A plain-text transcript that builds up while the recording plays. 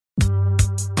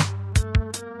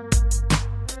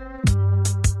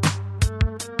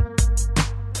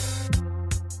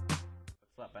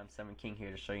M7 King here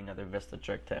to show you another Vista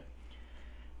trick tip.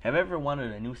 Have you ever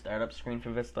wanted a new startup screen for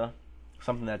Vista?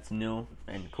 Something that's new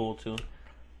and cool too?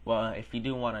 Well, if you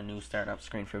do want a new startup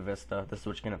screen for Vista, this is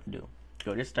what you're going to have to do.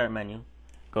 Go to your start menu,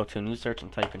 go to new search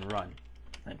and type in run,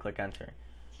 and click enter.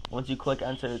 Once you click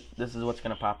enter, this is what's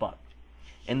going to pop up.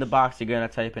 In the box, you're going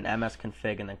to type in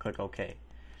msconfig and then click OK.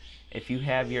 If you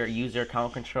have your user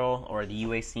account control or the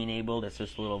UAC enabled, it's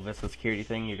just a little Vista security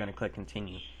thing, you're going to click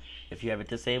continue. If you have it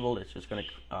disabled, it's just going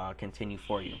to continue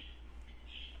for you.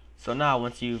 So now,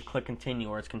 once you've clicked continue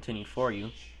or it's continued for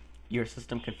you, your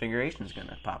system configuration is going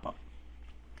to pop up.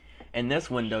 In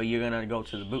this window, you're going to go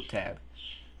to the boot tab.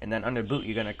 And then under boot,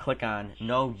 you're going to click on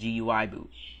no GUI boot.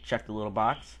 Check the little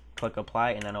box, click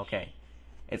apply, and then OK.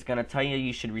 It's going to tell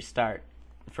you should restart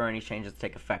for any changes to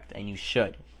take effect, and you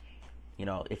should. You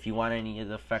know, if you want any of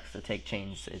the effects to take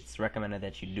change, it's recommended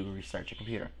that you do restart your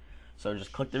computer. So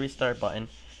just click the restart button.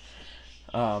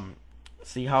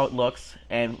 See how it looks,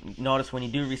 and notice when you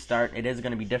do restart, it is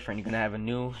going to be different. You're going to have a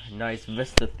new, nice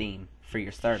Vista theme for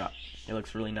your startup. It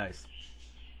looks really nice.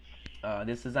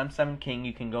 This is M7 King.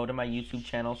 You can go to my YouTube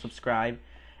channel, subscribe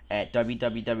at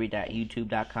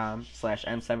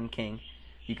www.youtube.com/M7King.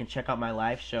 You can check out my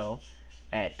live show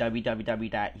at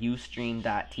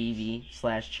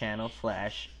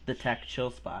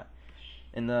www.ustream.tv/channel/TheTechChillSpot.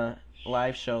 In the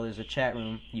live show, there's a chat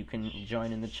room. You can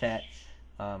join in the chat,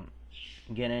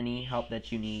 get any help that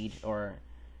you need, or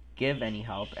give any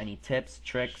help, any tips,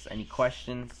 tricks, any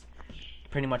questions,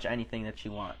 pretty much anything that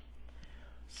you want.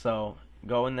 So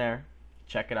go in there,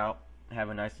 check it out, have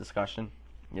a nice discussion.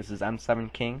 This is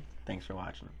M7 King. Thanks for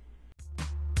watching.